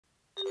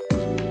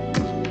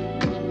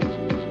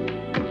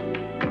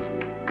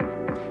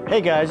Hey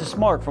guys, it's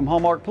Mark from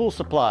Hallmark Pool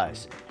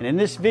Supplies, and in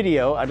this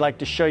video I'd like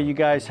to show you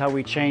guys how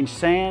we change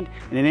sand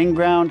in an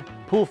in-ground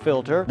pool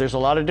filter. There's a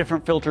lot of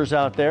different filters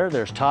out there.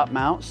 There's top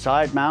mount,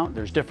 side mount,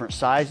 there's different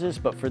sizes,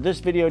 but for this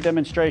video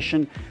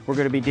demonstration we're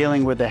going to be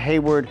dealing with a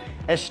Hayward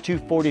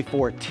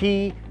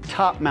S244T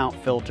top mount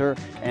filter,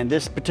 and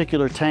this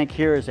particular tank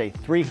here is a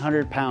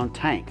 300-pound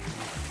tank.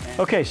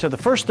 Okay, so the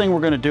first thing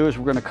we're going to do is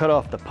we're going to cut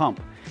off the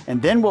pump,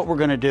 and then what we're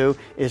going to do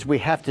is we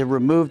have to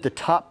remove the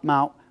top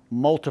mount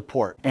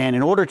multiport, and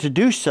in order to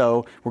do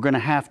so we're going to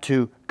have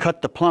to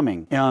cut the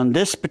plumbing. On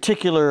this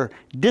particular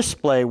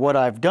display, what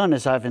I've done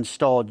is I've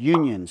installed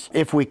unions.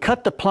 If we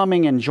cut the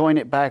plumbing and join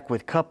it back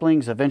with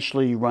couplings,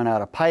 eventually you run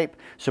out of pipe.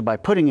 So by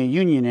putting a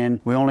union in,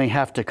 we only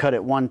have to cut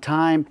it one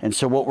time, and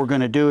so what we're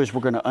going to do is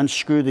we're going to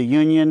unscrew the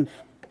union,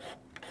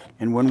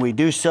 and when we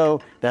do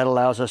so, that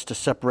allows us to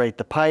separate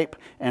the pipe,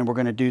 and we're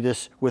going to do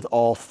this with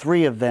all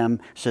three of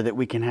them so that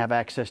we can have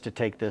access to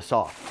take this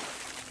off.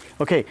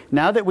 Okay,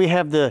 now that we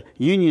have the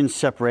unions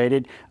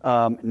separated,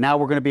 now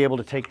we're going to be able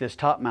to take this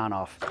top mount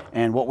off.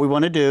 And what we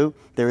want to do,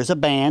 there is a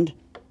band,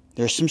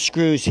 there's some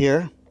screws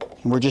here,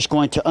 and we're just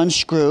going to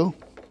unscrew.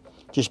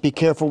 Just be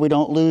careful we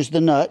don't lose the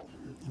nut.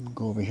 I'm going to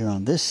go over here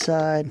on this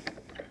side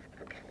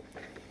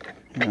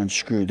and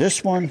unscrew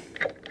this one.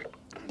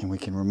 Then we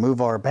can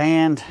remove our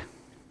band.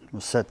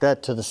 We'll set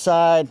that to the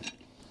side.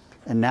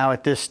 And now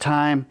at this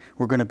time,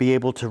 we're going to be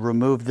able to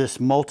remove this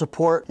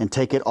multiport and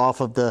take it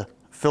off of the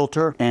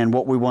filter. And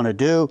what we want to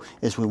do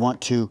is we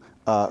want to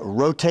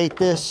rotate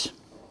this,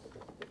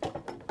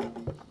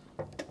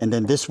 and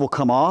then this will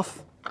come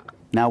off.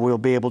 Now we'll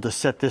be able to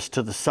set this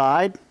to the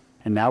side,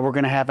 and now we're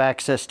going to have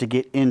access to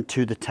get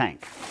into the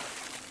tank.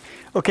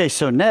 Okay,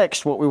 so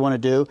next what we want to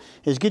do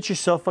is get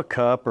yourself a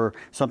cup or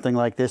something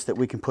like this that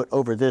we can put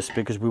over this,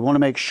 because we want to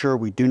make sure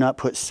we do not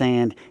put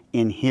sand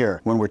in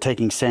here when we're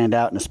taking sand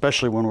out, and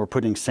especially when we're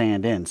putting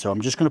sand in. So I'm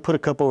just going to put a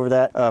cup over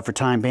that for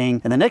time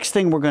being. And the next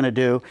thing we're going to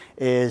do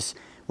is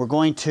we're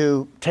going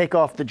to take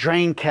off the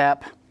drain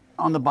cap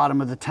on the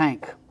bottom of the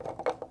tank.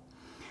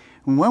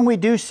 And when we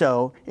do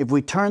so, if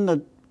we turn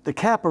the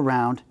cap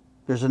around,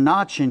 there's a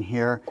notch in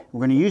here.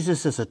 We're going to use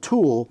this as a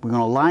tool. We're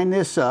going to line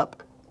this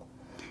up,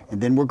 and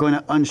then we're going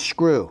to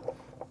unscrew.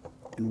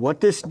 And what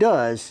this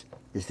does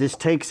is this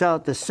takes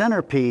out the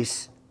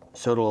centerpiece,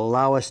 so it'll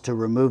allow us to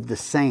remove the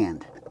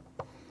sand.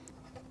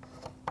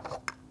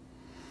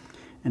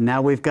 And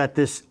now we've got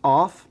this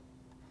off,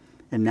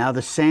 and now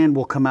the sand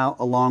will come out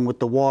along with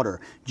the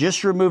water.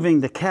 Just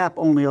removing the cap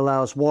only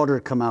allows water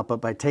to come out,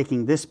 but by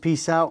taking this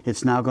piece out,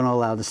 it's now going to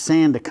allow the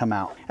sand to come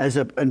out. As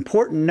an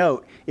important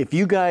note, if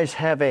you guys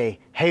have a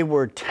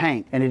Hayward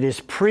tank and it is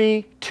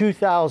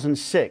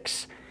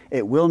pre-2006,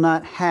 it will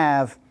not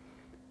have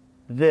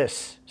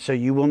this, so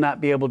you will not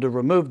be able to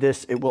remove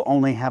this. It will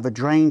only have a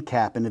drain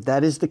cap, and if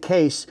that is the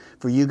case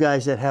for you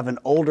guys that have an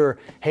older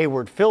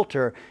Hayward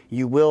filter,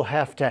 you will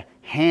have to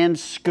hand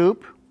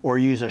scoop or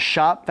use a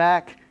shop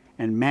vac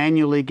and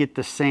manually get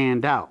the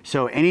sand out.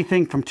 So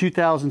anything from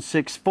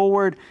 2006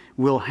 forward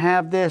will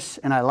have this,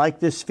 and I like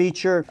this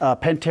feature.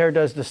 Pentair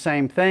does the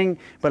same thing,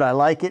 but I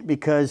like it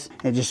because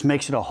it just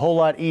makes it a whole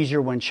lot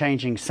easier when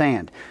changing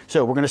sand.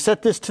 So we're going to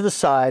set this to the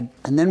side,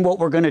 and then what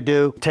we're going to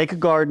do, take a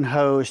garden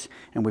hose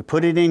and we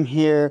put it in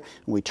here,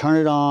 and we turn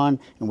it on,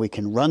 and we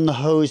can run the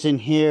hose in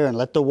here and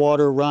let the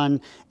water run,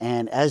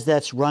 and as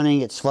that's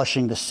running, it's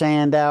flushing the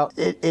sand out.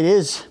 It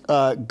is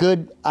a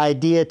good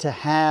idea to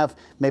have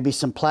maybe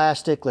some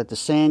plastic, let the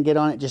sand get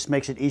on it, just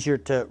makes it easier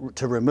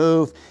to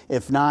remove.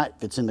 If not,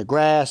 if it's in the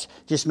grass,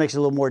 just makes it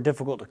a little more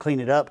difficult to clean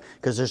it up,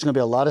 because there's going to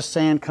be a lot of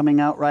sand coming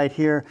out right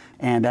here,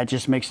 and that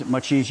just makes it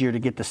much easier to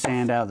get the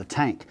sand out of the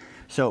tank.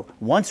 So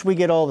once we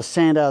get all the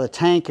sand out of the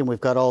tank and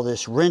we've got all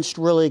this rinsed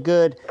really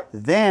good,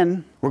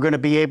 then we're going to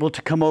be able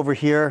to come over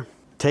here,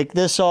 take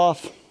this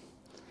off,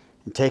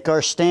 and take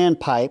our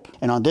stand pipe,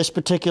 and on this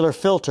particular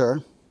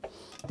filter,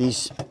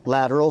 these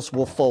laterals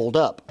will fold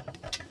up.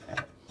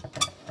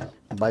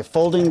 And by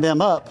folding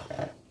them up,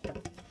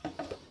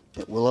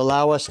 it will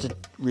allow us to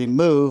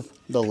remove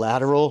the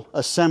lateral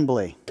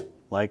assembly,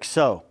 like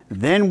so.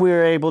 Then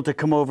we're able to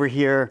come over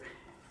here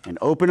and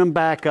open them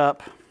back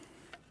up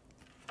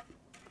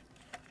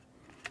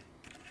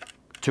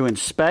to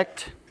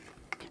inspect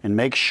and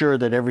make sure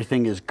that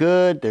everything is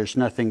good, there's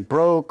nothing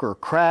broke or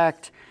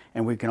cracked,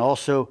 and we can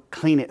also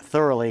clean it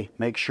thoroughly,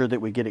 make sure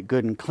that we get it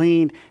good and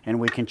clean, and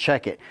we can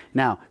check it.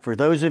 Now, for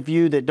those of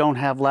you that don't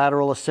have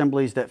lateral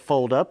assemblies that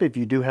fold up, if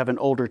you do have an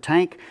older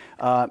tank,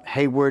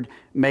 Hayward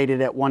made it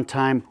at one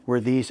time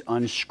where these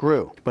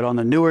unscrew. But on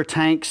the newer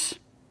tanks,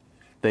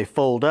 they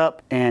fold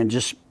up, and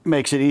just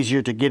makes it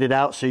easier to get it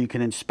out so you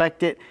can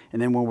inspect it,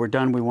 and then when we're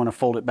done, we want to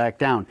fold it back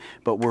down.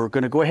 But we're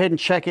going to go ahead and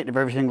check it. If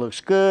everything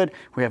looks good,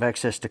 we have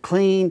access to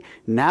clean.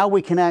 Now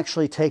we can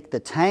actually take the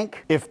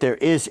tank. If there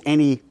is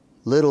any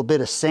little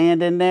bit of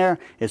sand in there,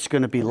 it's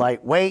going to be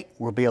lightweight.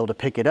 We'll be able to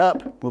pick it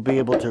up. We'll be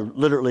able to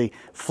literally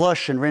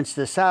flush and rinse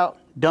this out,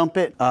 dump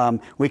it.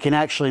 We can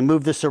actually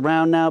move this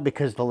around now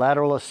because the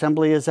lateral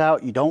assembly is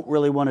out. You don't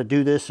really want to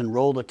do this and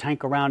roll the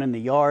tank around in the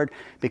yard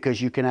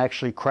because you can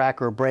actually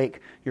crack or break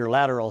your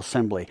lateral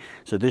assembly.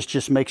 So this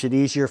just makes it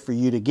easier for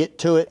you to get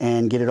to it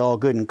and get it all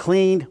good and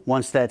cleaned.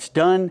 Once that's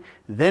done,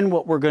 then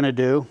what we're going to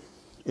do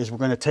is we're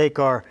going to take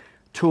our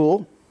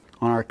tool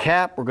on our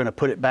cap, we're going to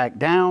put it back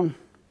down.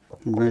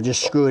 We're going to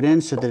just screw it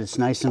in so that it's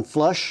nice and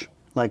flush,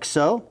 like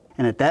so.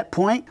 And at that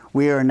point,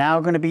 we are now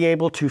going to be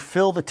able to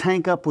fill the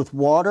tank up with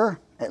water,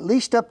 at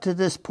least up to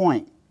this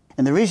point.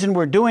 And the reason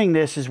we're doing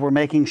this is we're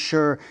making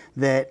sure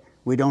that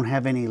we don't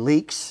have any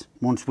leaks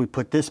once we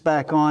put this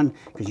back on,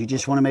 because you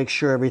just want to make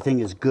sure everything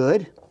is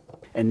good.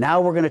 And now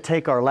we're going to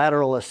take our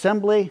lateral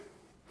assembly,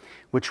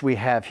 which we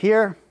have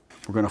here.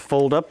 We're going to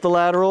fold up the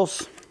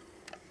laterals,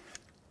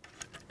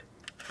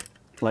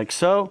 like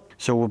so.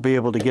 So we'll be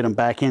able to get them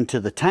back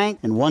into the tank.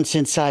 And once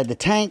inside the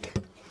tank,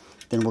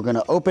 then we're going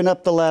to open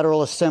up the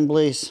lateral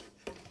assemblies.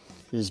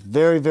 It is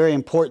very, very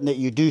important that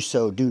you do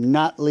so. Do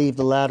not leave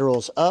the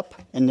laterals up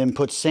and then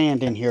put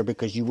sand in here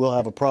because you will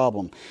have a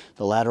problem.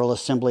 The lateral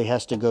assembly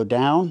has to go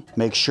down.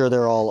 Make sure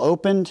they're all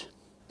opened.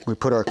 We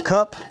put our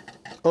cup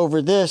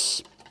over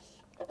this.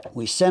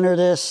 We center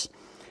this.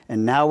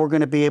 And now we're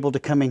going to be able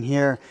to come in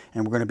here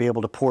and we're going to be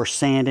able to pour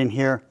sand in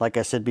here. Like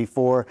I said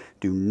before,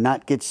 do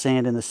not get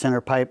sand in the center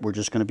pipe. We're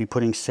just going to be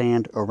putting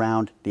sand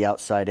around the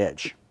outside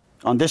edge.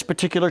 On this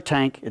particular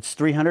tank, it's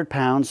 300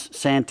 pounds.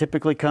 Sand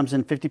typically comes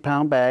in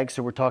 50-pound bags,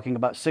 so we're talking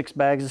about 6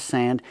 bags of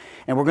sand.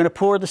 And we're going to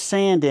pour the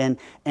sand in.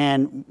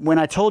 And when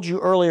I told you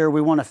earlier we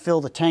want to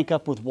fill the tank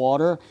up with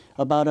water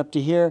about up to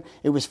here,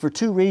 it was for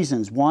 2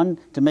 reasons. One,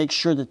 to make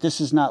sure that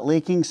this is not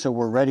leaking so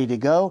we're ready to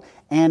go.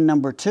 And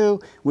number 2,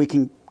 we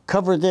can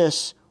cover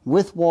this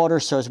with water,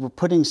 so as we're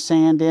putting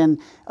sand in,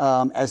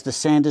 as the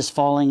sand is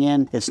falling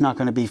in, it's not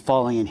going to be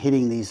falling and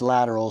hitting these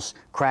laterals,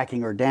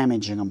 cracking or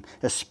damaging them,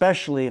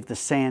 especially if the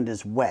sand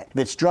is wet. If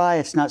it's dry,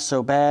 it's not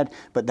so bad,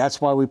 but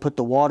that's why we put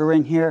the water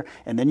in here.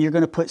 And then you're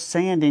going to put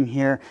sand in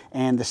here,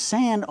 and the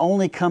sand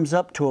only comes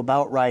up to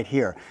about right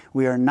here.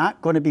 We are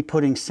not going to be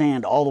putting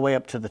sand all the way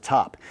up to the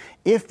top.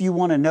 If you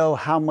want to know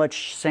how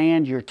much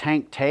sand your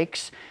tank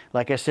takes,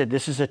 like I said,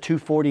 this is a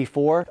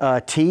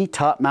 244T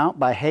top mount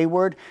by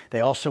Hayward. They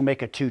also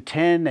make a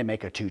 210, they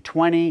make a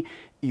 220.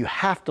 You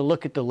have to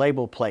look at the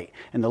label plate.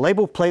 And the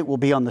label plate will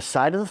be on the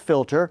side of the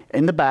filter.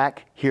 In the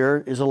back,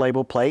 here is a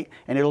label plate,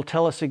 and it'll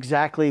tell us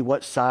exactly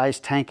what size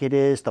tank it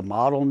is, the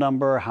model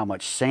number, how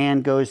much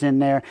sand goes in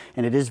there.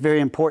 And it is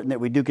very important that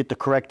we do get the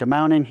correct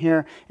amount in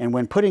here. And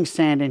when putting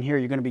sand in here,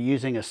 you're going to be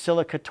using a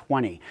Silica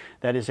 20.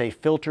 That is a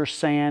filter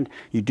sand.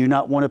 You do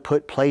not want to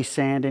put play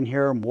sand in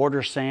here,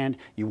 mortar sand.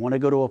 You want to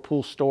go to a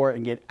pool store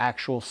and get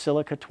actual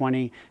Silica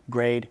 20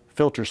 grade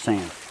filter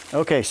sand.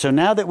 Okay, so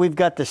now that we've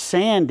got the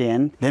sand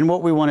in, then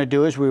what we want to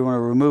do is we want to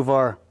remove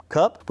our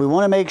cup. We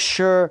want to make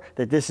sure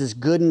that this is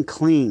good and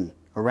clean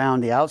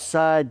around the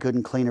outside, good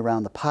and clean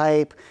around the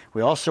pipe.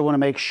 We also want to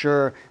make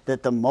sure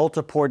that the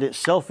multiport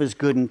itself is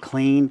good and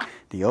clean.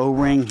 The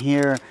O-ring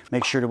here,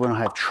 make sure that we don't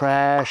have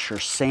trash or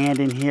sand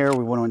in here.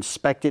 We want to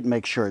inspect it and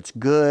make sure it's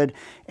good.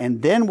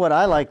 And then what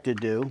I like to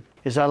do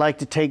is I like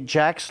to take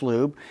Jack's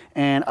lube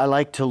and I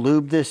like to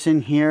lube this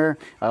in here.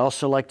 I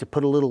also like to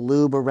put a little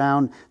lube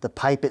around the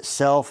pipe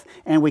itself,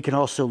 and we can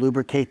also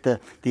lubricate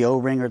the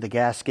O-ring or the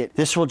gasket.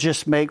 This will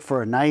just make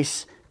for a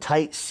nice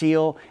tight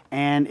seal,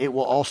 and it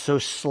will also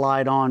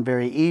slide on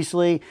very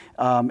easily,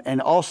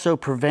 and also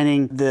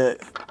preventing the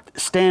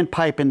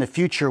standpipe in the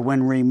future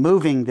when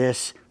removing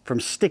this from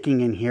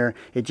sticking in here.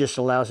 It just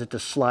allows it to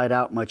slide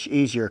out much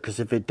easier, because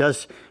if it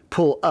does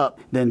pull up,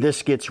 then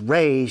this gets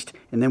raised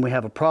and then we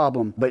have a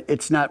problem. But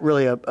it's not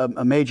really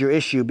a major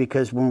issue,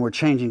 because when we're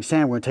changing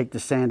sand, we're going to take the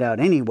sand out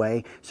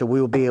anyway, so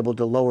we will be able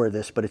to lower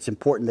this. But it's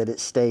important that it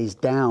stays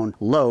down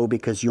low,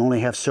 because you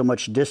only have so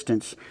much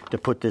distance to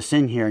put this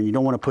in here, and you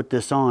don't want to put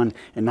this on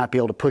and not be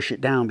able to push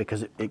it down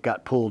because it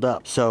got pulled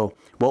up. So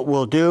what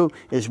we'll do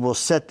is we'll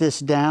set this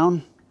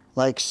down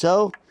like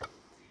so.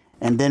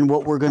 And then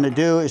what we're going to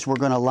do is we're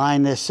going to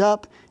line this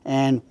up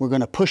and we're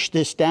going to push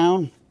this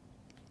down.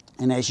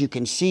 And as you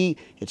can see,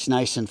 it's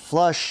nice and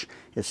flush,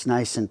 it's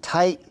nice and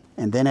tight.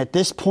 And then at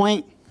this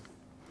point,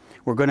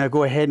 we're going to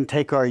go ahead and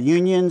take our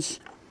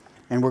unions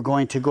and we're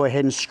going to go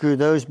ahead and screw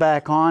those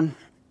back on,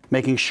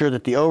 making sure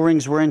that the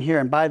O-rings were in here.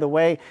 And by the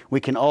way, we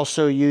can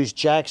also use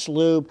Jack's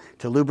lube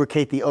to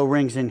lubricate the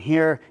O-rings in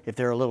here if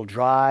they're a little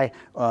dry.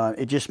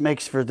 It just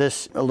makes for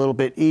this a little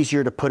bit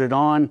easier to put it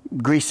on.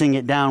 Greasing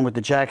it down with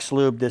the Jack's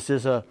lube, this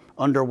is a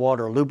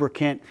underwater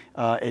lubricant.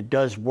 It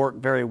does work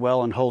very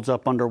well and holds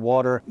up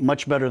underwater,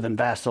 much better than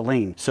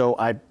Vaseline. So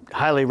I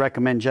highly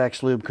recommend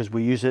Jack's lube because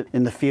we use it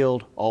in the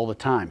field all the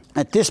time.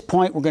 At this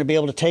point, we're going to be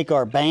able to take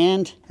our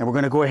band and we're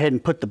going to go ahead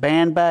and put the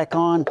band back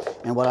on.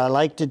 And what I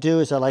like to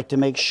do is I like to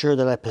make sure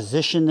that I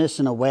position this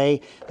in a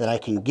way that I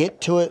can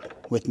get to it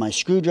with my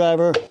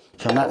screwdriver,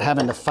 so I'm not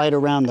having to fight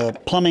around the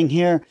plumbing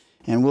here.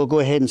 And we'll go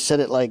ahead and set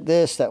it like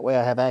this. That way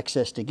I have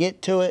access to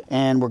get to it.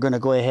 And we're going to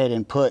go ahead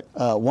and put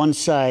one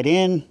side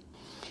in.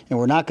 and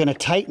we're not going to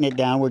tighten it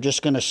down, we're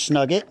just going to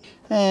snug it.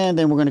 And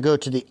then we're going to go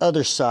to the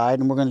other side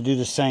and we're going to do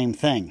the same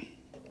thing.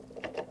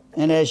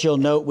 And as you'll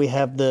note, we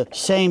have the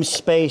same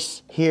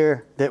space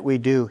here that we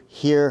do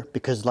here,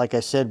 because like I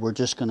said, we're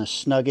just going to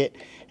snug it.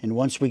 And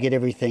once we get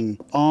everything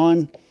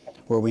on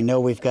where we know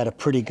we've got a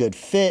pretty good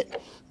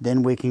fit,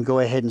 then we can go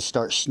ahead and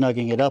start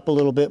snugging it up a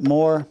little bit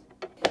more.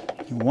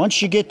 And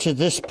once you get to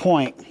this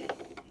point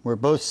where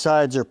both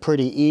sides are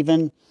pretty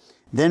even,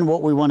 then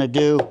what we want to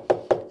do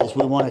is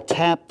we want to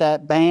tap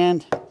that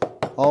band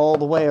all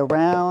the way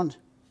around.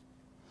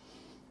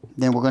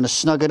 Then we're going to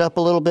snug it up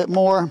a little bit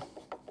more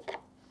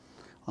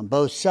on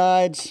both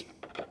sides.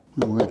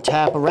 And we're going to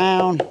tap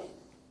around,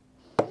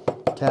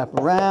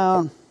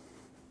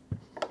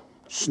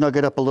 snug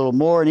it up a little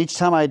more. And each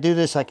time I do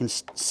this, I can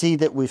see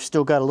that we've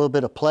still got a little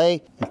bit of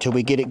play until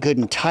we get it good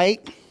and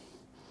tight.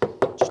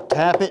 Just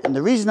tap it. And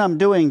the reason I'm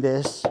doing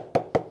this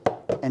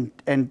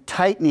and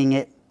tightening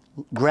it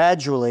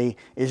gradually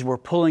is we're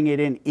pulling it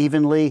in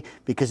evenly,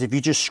 because if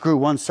you just screw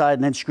one side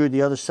and then screw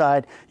the other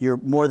side, you're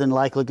more than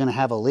likely going to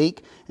have a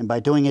leak. And by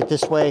doing it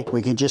this way,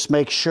 we can just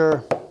make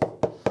sure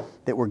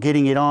that we're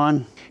getting it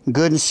on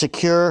good and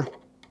secure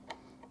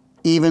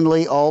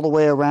evenly all the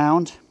way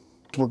around.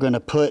 We're going to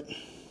put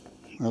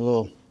our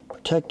little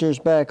protectors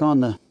back on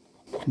the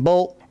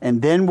bolt,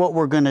 and then what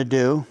we're going to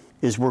do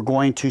is we're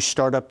going to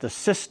start up the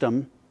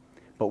system,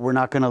 but we're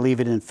not going to leave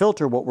it in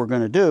filter. What we're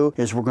going to do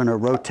is we're going to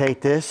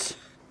rotate this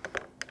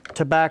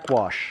to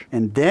backwash,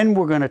 and then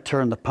we're going to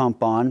turn the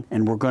pump on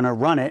and we're going to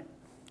run it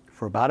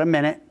for about a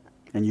minute.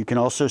 And you can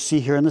also see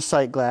here in the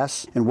sight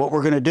glass. And what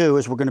we're going to do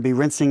is we're going to be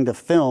rinsing the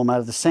film out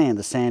of the sand.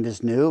 The sand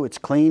is new, it's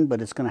clean,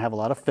 but it's going to have a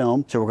lot of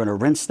film. So we're going to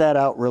rinse that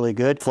out really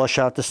good, flush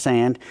out the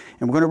sand,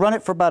 and we're going to run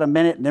it for about a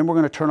minute, and then we're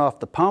going to turn off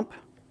the pump,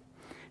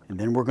 and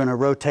then we're going to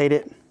rotate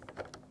it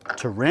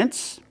to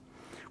rinse.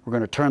 We're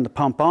going to turn the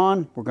pump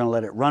on. We're going to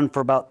let it run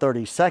for about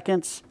 30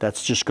 seconds.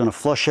 That's just going to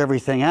flush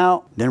everything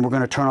out. Then we're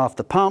going to turn off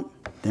the pump.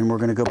 Then we're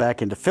going to go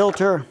back into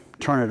filter,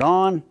 turn it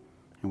on,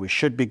 and we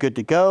should be good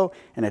to go.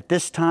 And at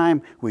this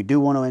time, we do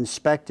want to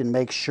inspect and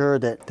make sure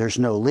that there's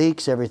no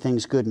leaks,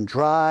 everything's good and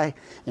dry,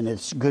 and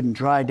it's good and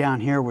dry down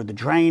here where the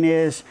drain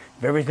is.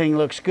 If everything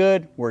looks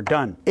good, we're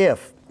done.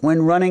 If,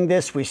 when running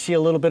this, we see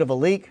a little bit of a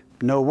leak,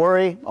 no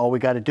worry. All we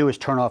got to do is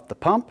turn off the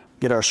pump,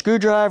 get our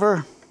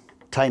screwdriver,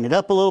 tighten it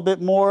up a little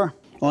bit more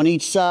on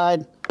each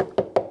side,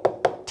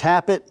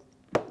 tap it,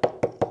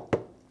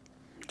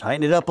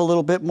 tighten it up a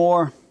little bit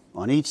more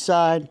on each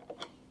side,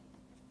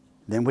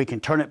 then we can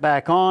turn it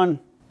back on,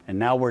 and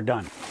now we're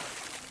done.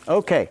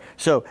 Okay,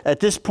 so at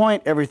this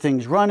point,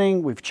 everything's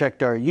running. We've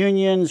checked our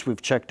unions,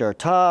 we've checked our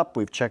top,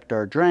 we've checked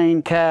our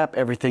drain cap.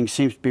 Everything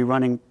seems to be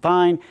running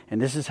fine,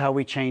 and this is how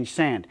we change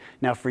sand.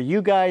 Now, for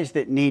you guys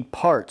that need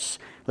parts,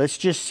 let's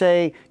just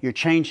say you're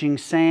changing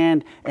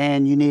sand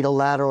and you need a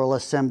lateral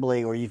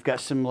assembly, or you've got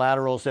some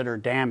laterals that are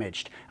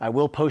damaged. I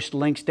will post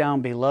links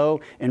down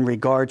below in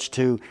regards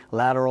to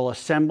lateral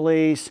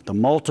assemblies, the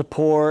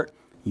multiport,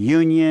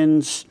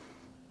 unions,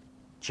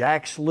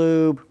 Jack's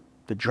lube,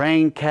 the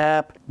drain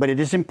cap. But it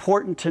is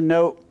important to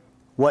note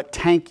what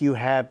tank you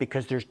have,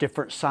 because there's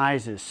different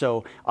sizes.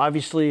 So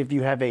obviously if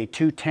you have a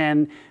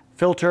 210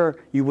 filter,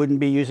 you wouldn't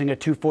be using a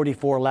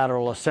 244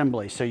 lateral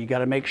assembly. So you got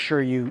to make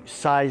sure you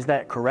size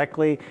that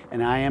correctly,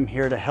 and I am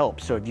here to help.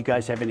 So if you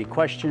guys have any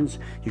questions,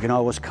 you can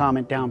always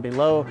comment down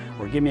below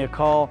or give me a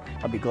call.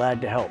 I'll be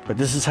glad to help. But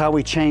this is how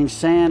we change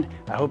sand.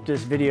 I hope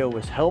this video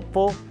was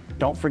helpful.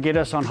 Don't forget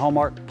us on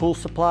Hallmark Pool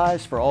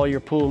Supplies for all your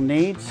pool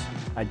needs.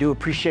 I do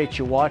appreciate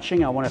you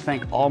watching. I want to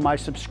thank all my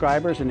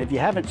subscribers, and if you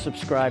haven't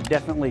subscribed,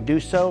 definitely do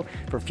so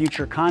for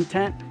future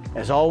content.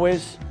 As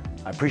always,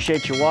 I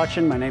appreciate you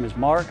watching. My name is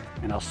Mark,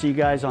 and I'll see you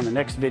guys on the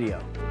next video.